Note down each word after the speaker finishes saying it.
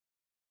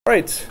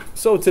Alright,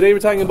 so today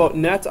we're talking about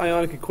net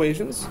ionic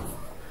equations.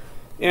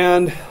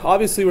 And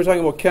obviously we're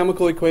talking about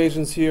chemical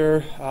equations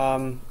here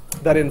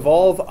that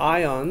involve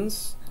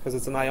ions, because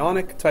it's an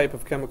ionic type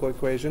of chemical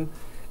equation.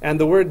 And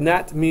the word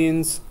net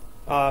means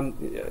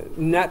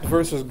net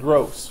versus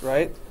gross,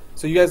 right?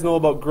 So you guys know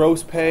about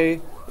gross pay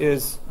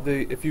is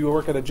if you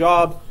work at a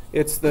job,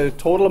 it's the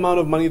total amount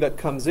of money that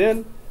comes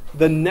in.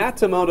 The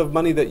net amount of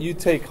money that you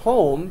take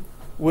home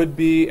would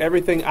be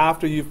everything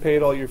after you've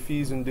paid all your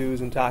fees and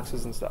dues and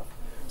taxes and stuff.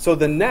 So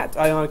the net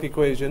ionic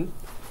equation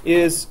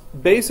is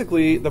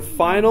basically the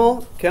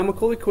final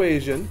chemical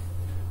equation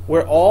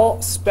where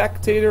all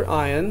spectator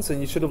ions, and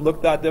you should have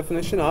looked that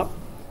definition up,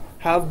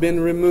 have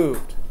been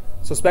removed.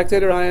 So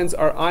spectator ions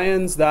are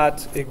ions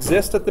that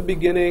exist at the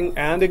beginning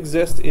and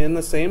exist in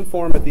the same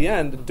form at the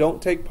end,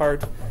 don't take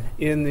part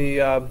in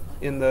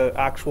the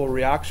actual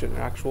reaction,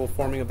 actual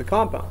forming of the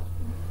compound.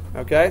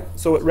 Okay?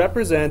 So it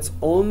represents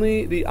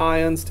only the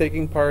ions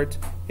taking part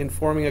in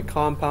forming a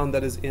compound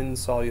that is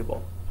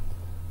insoluble.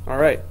 All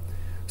right,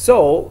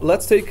 so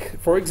let's take,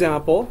 for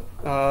example,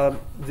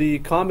 the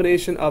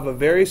combination of a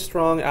very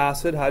strong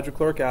acid,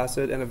 hydrochloric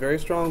acid, and a very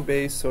strong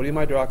base, sodium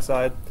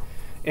hydroxide.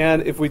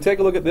 And if we take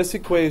a look at this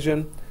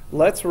equation,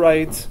 let's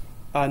write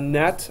a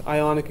net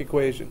ionic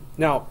equation.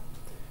 Now,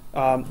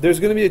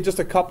 there's going to be just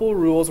a couple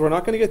rules. We're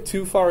not going to get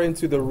too far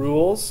into the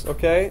rules,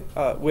 okay,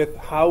 with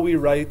how we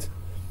write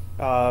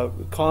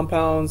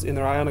compounds in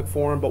their ionic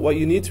form. But what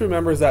you need to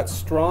remember is that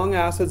strong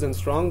acids and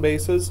strong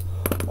bases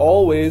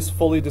always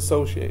fully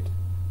dissociate.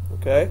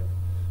 Okay?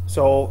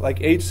 So like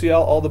HCl,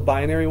 all the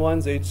binary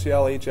ones,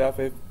 HCl,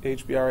 HF,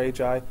 HBr,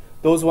 HI,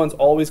 those ones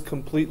always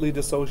completely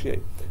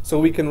dissociate. So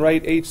we can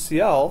write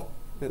HCl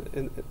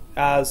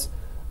as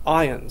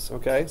ions.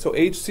 Okay? So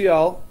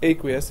HCl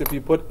aqueous, if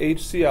you put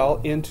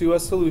HCl into a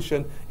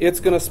solution, it's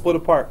going to split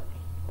apart.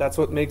 That's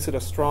what makes it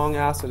a strong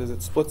acid, is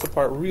it splits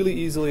apart really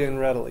easily and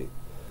readily.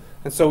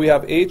 And so we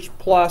have H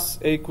plus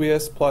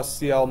aqueous plus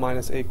Cl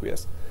minus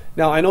aqueous.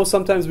 Now I know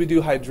sometimes we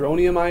do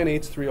hydronium ion,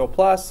 H3O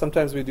plus,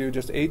 sometimes we do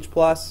just H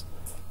plus.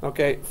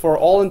 Okay, for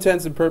all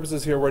intents and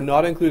purposes here, we're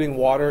not including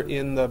water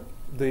in the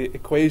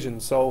equation,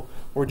 so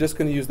we're just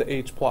going to use the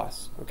H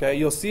plus. Okay,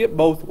 you'll see it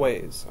both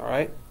ways, all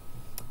right?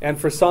 And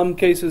for some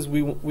cases,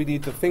 we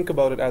need to think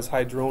about it as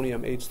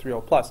hydronium,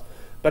 H3O plus.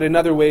 But in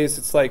other ways,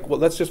 it's like, well,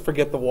 let's just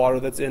forget the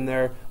water that's in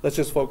there. Let's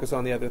just focus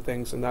on the other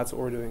things, and that's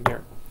what we're doing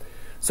here.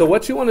 So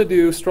what you want to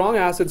do, strong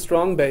acid,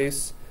 strong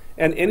base,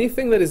 and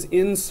anything that is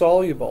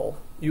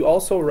insoluble, you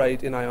also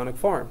write in ionic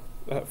form.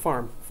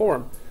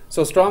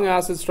 So strong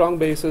acids, strong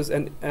bases,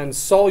 and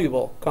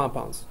soluble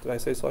compounds. Did I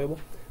say soluble?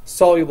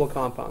 Soluble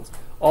compounds.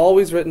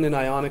 Always written in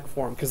ionic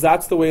form, because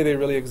that's the way they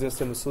really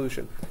exist in the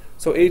solution.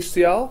 So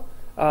HCl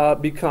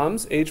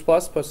becomes H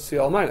plus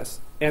Cl minus.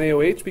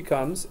 NaOH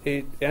becomes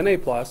Na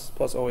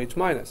plus OH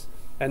minus.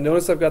 And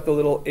notice I've got the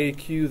little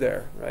AQ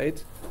there,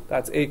 right?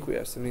 That's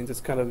aqueous. It means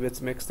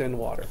it's mixed in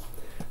water.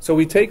 So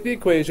we take the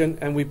equation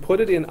and we put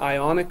it in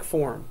ionic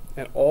form,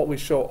 and we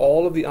show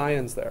all of the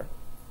ions there.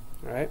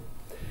 All right.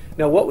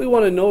 Now what we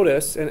want to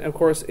notice, and of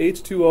course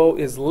H2O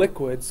is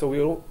liquid, so we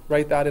don't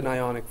write that in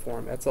ionic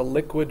form. That's a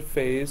liquid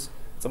phase.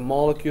 It's a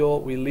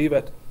molecule. We leave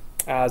it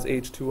as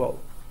H2O.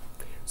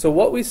 So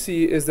what we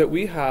see is that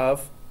we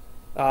have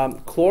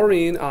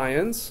chlorine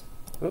ions.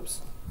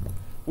 Oops.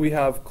 We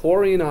have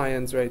chlorine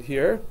ions right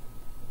here.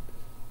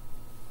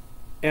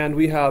 And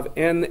we have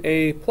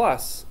Na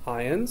plus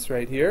ions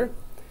right here.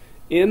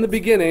 In the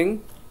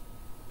beginning,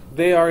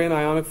 they are in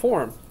ionic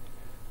form.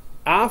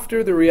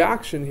 After the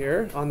reaction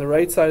here, on the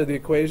right side of the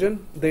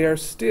equation, they are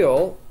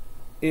still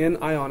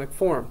in ionic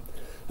form.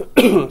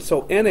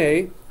 So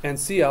Na and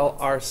Cl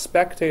are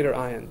spectator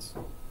ions.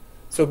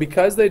 So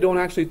because they don't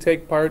actually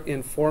take part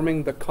in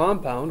forming the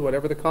compound,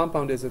 whatever the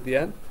compound is at the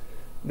end,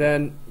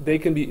 then they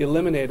can be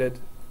eliminated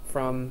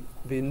from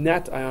the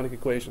net ionic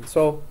equation.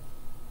 So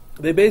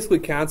they basically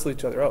cancel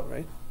each other out,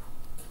 right?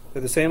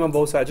 They're the same on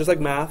both sides, just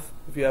like math.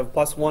 If you have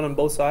plus 1 on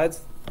both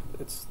sides,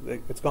 it's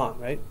gone,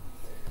 right?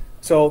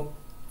 So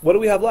what do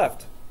we have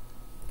left?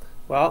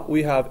 Well,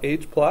 we have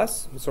H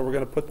plus, so we're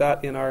going to put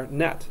that in our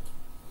net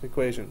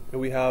equation. And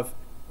we have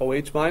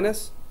OH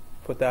minus,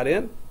 put that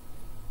in,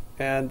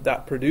 and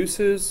that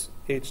produces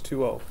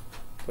H2O,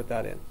 put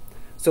that in.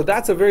 So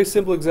that's a very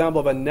simple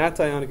example of a net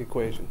ionic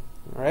equation,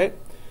 all right?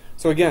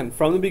 So again,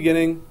 from the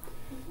beginning,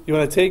 you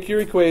want to take your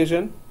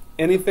equation,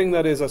 anything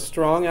that is a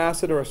strong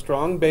acid or a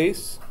strong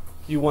base,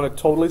 you want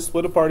to totally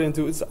split apart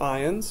into its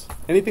ions.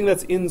 Anything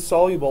that's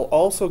insoluble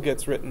also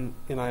gets written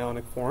in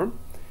ionic form.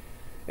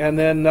 And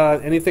then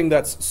anything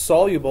that's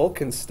soluble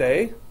can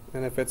stay.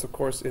 And if it's, of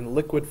course, in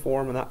liquid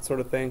form and that sort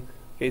of thing,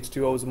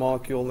 H2O is a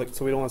molecule,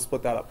 so we don't want to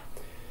split that up.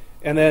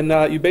 And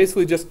then you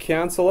basically just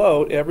cancel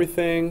out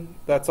everything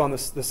that's on the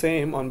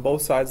same on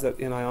both sides that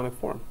in ionic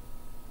form.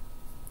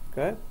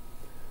 Okay?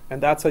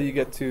 And that's how you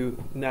get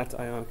to net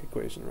ionic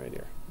equation right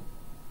here.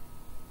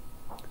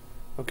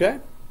 Okay?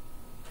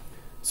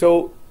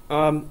 So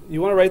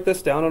you want to write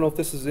this down. I don't know if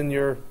this is in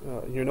your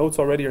notes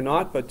already or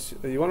not, but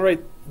you want to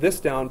write this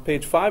down.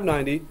 Page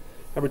 590,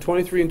 number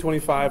 23 and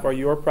 25 are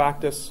your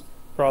practice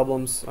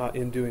problems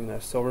in doing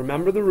this. So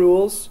remember the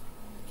rules,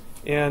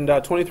 and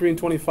 23 and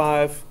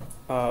 25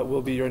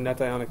 will be your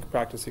net ionic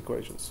practice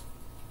equations.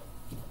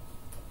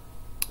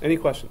 Any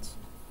questions?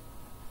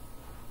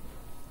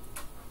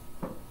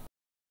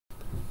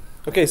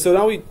 Okay, so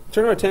now we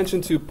turn our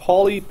attention to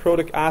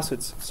polyprotic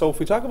acids. So if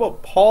we talk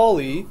about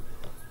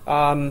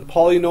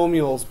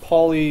polynomials,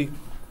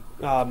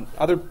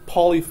 other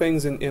poly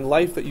things in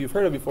life that you've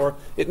heard of before,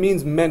 it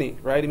means many,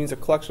 right? It means a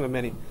collection of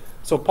many.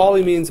 So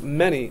poly means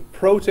many.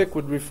 Protic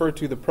would refer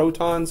to the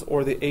protons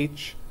or the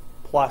H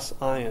plus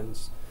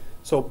ions.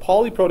 So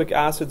polyprotic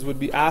acids would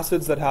be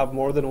acids that have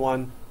more than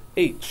one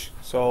H.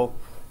 So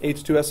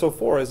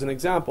H2SO4 is an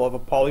example of a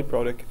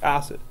polyprotic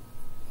acid.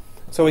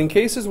 So in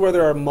cases where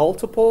there are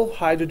multiple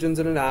hydrogens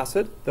in an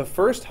acid, the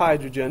first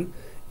hydrogen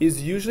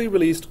is usually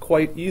released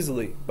quite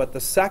easily, but the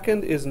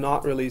second is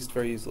not released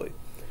very easily.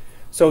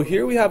 So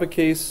here we have a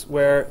case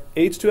where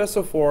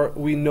H2SO4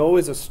 we know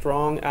is a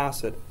strong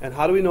acid. And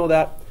how do we know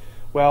that?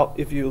 Well,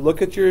 if you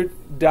look at your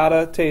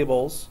data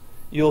tables,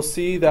 you'll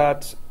see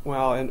that,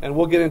 well, and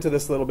we'll get into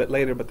this a little bit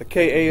later, but the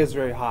Ka is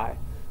very high.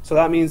 So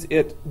that means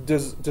it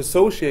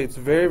dissociates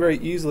very, very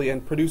easily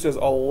and produces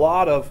a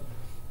lot of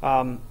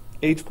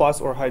H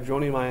plus or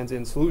hydronium ions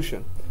in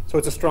solution. So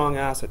it's a strong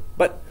acid.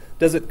 But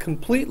does it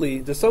completely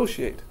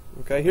dissociate?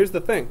 Okay, here's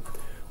the thing.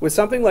 With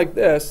something like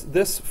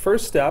this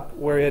first step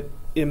where it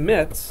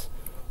emits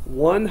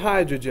one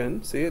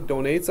hydrogen, see, it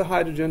donates a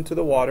hydrogen to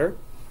the water,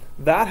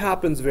 that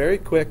happens very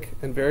quick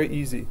and very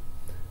easy.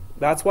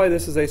 That's why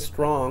this is a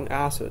strong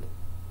acid.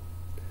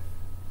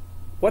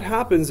 What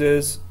happens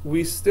is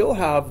we still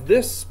have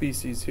this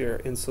species here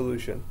in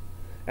solution.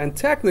 And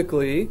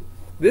technically,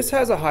 this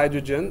has a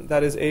hydrogen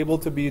that is able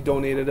to be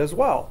donated as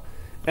well.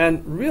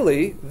 And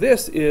really,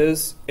 this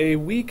is a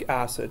weak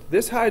acid.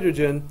 This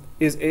hydrogen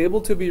is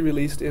able to be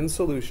released in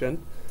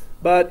solution,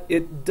 but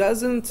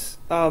it's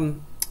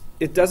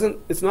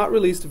not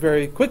released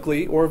very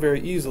quickly or very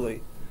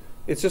easily.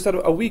 It's just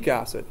a weak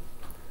acid.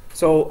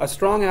 So a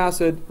strong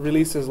acid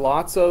releases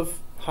lots of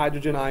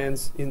hydrogen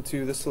ions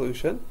into the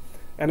solution,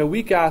 and a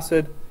weak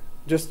acid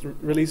just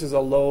releases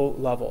a low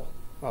level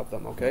of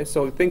them, okay?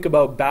 So think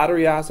about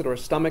battery acid or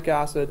stomach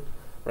acid,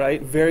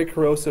 right? Very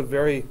corrosive,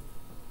 very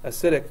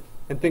acidic.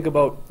 And think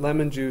about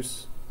lemon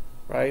juice,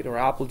 right? Or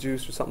apple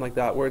juice or something like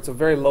that, where it's a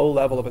very low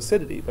level of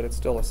acidity, but it's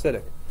still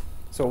acidic.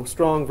 So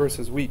strong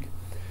versus weak.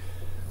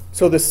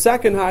 So the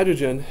second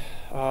hydrogen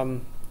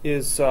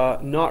is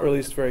not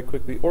released very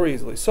quickly or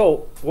easily.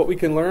 So what we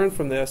can learn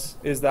from this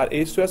is that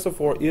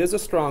H2SO4 is a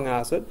strong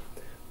acid,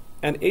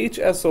 and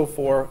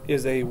HSO4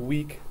 is a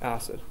weak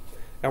acid.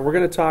 And we're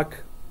going to talk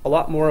a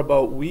lot more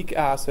about weak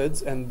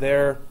acids and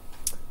their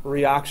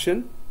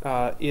reaction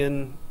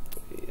in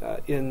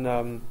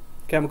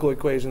chemical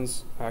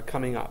equations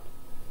coming up.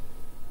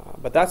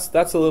 But that's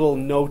a little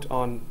note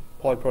on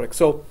polyprotic.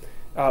 So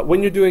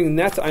when you're doing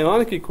net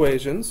ionic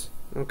equations,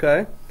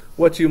 okay,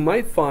 what you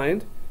might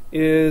find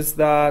is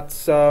that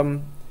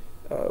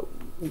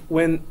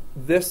when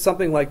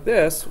something like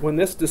this, when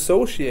this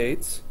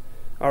dissociates,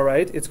 all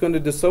right, it's going to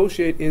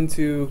dissociate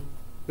into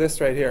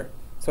this right here.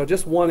 So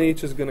just one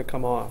H is going to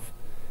come off.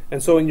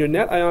 And so in your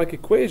net ionic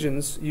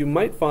equations, you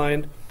might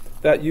find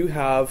that you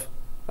have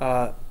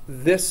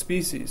this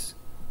species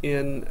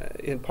in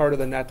part of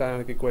the net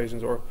ionic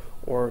equations, or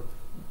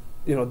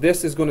you know,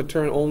 this is going to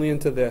turn only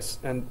into this,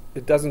 and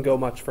it doesn't go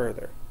much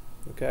further.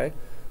 Okay,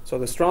 so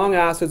the strong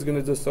acid is going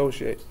to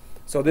dissociate.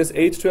 So this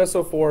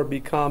H2SO4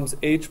 becomes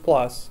H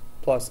plus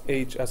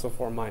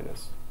HSO4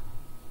 minus.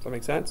 Does that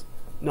make sense?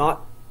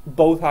 Not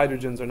both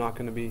hydrogens are not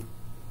going to be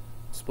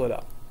split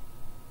up.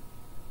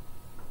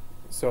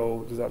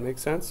 So does that make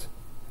sense?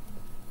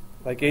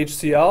 Like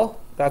HCl,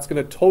 that's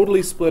going to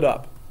totally split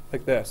up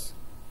like this.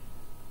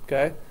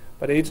 Okay?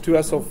 But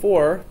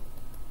H2SO4,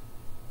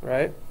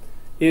 right,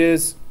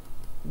 is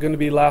going to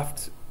be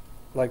left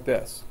like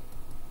this.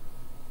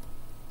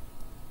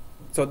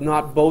 So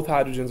not both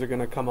hydrogens are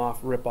going to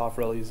rip off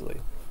real easily.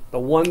 The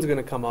one's going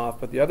to come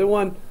off, but the other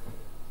one,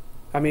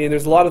 I mean,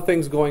 there's a lot of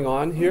things going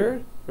on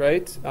here,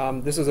 right?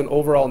 This is an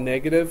overall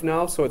negative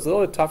now, so it's a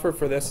little bit tougher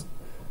for this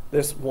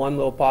one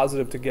little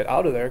positive to get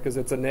out of there because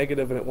it's a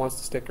negative and it wants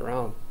to stick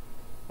around.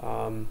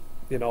 The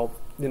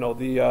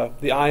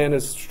ion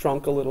has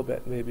shrunk a little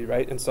bit, maybe,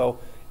 right? And so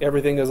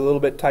everything is a little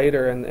bit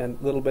tighter and a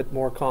little bit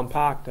more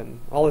compact and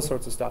all this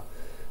sorts of stuff.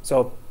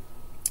 So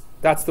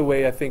that's the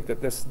way I think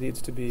that this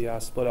needs to be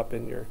split up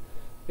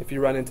if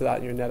you run into that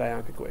in your net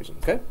ionic equation.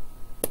 Okay?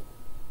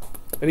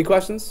 Any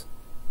questions?